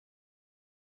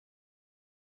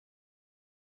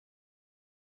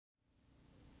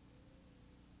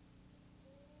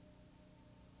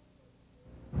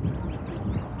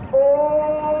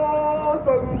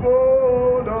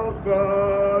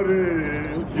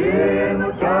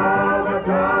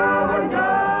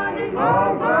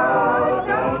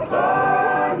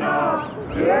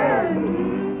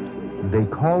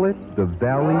call it the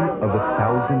Valley of a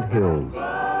Thousand Hills.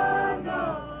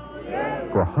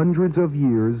 For hundreds of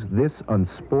years, this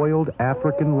unspoiled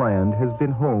African land has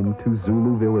been home to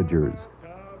Zulu villagers.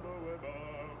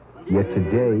 Yet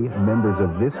today, members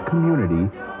of this community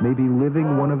may be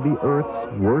living one of the Earth's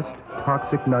worst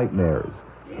toxic nightmares,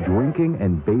 drinking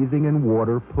and bathing in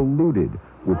water polluted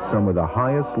with some of the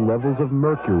highest levels of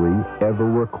mercury ever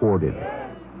recorded.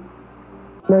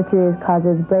 Mercury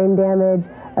causes brain damage,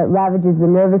 it ravages the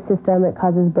nervous system, it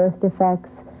causes birth defects,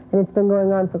 and it's been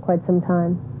going on for quite some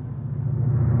time.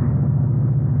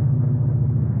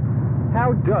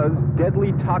 How does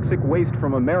deadly toxic waste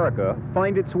from America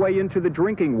find its way into the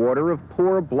drinking water of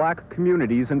poor black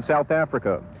communities in South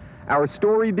Africa? Our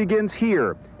story begins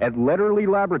here at Letterly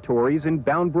Laboratories in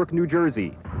Bound Brook, New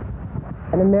Jersey.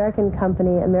 An American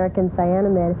company, American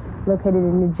Cyanamid, located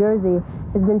in New Jersey,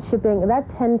 has been shipping about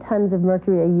 10 tons of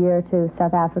mercury a year to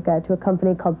South Africa to a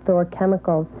company called Thor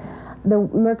Chemicals. The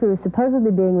mercury was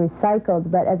supposedly being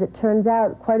recycled, but as it turns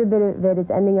out, quite a bit of it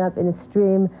is ending up in a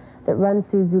stream that runs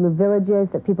through Zulu villages,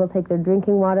 that people take their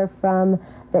drinking water from,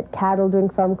 that cattle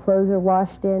drink from, clothes are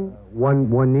washed in.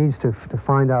 One needs to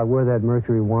find out where that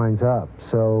mercury winds up.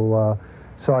 So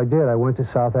I did. I went to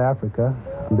South Africa.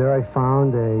 There I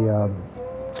found an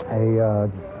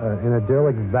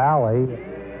idyllic valley.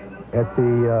 At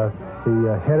the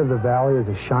head of the valley is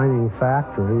a shining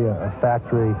factory, a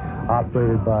factory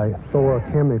operated by Thor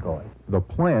Chemical. The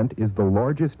plant is the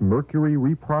largest mercury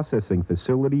reprocessing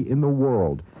facility in the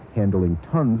world, handling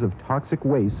tons of toxic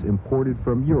waste imported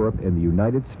from Europe and the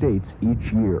United States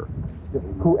each year.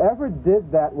 Whoever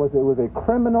did that was a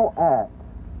criminal act,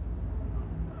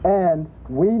 and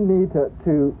we need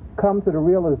to come to the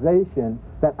realization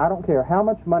that I don't care how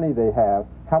much money they have,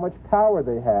 how much power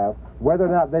they have, whether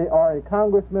or not they are a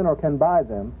congressman or can buy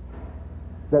them,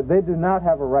 that they do not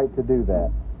have a right to do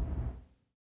that.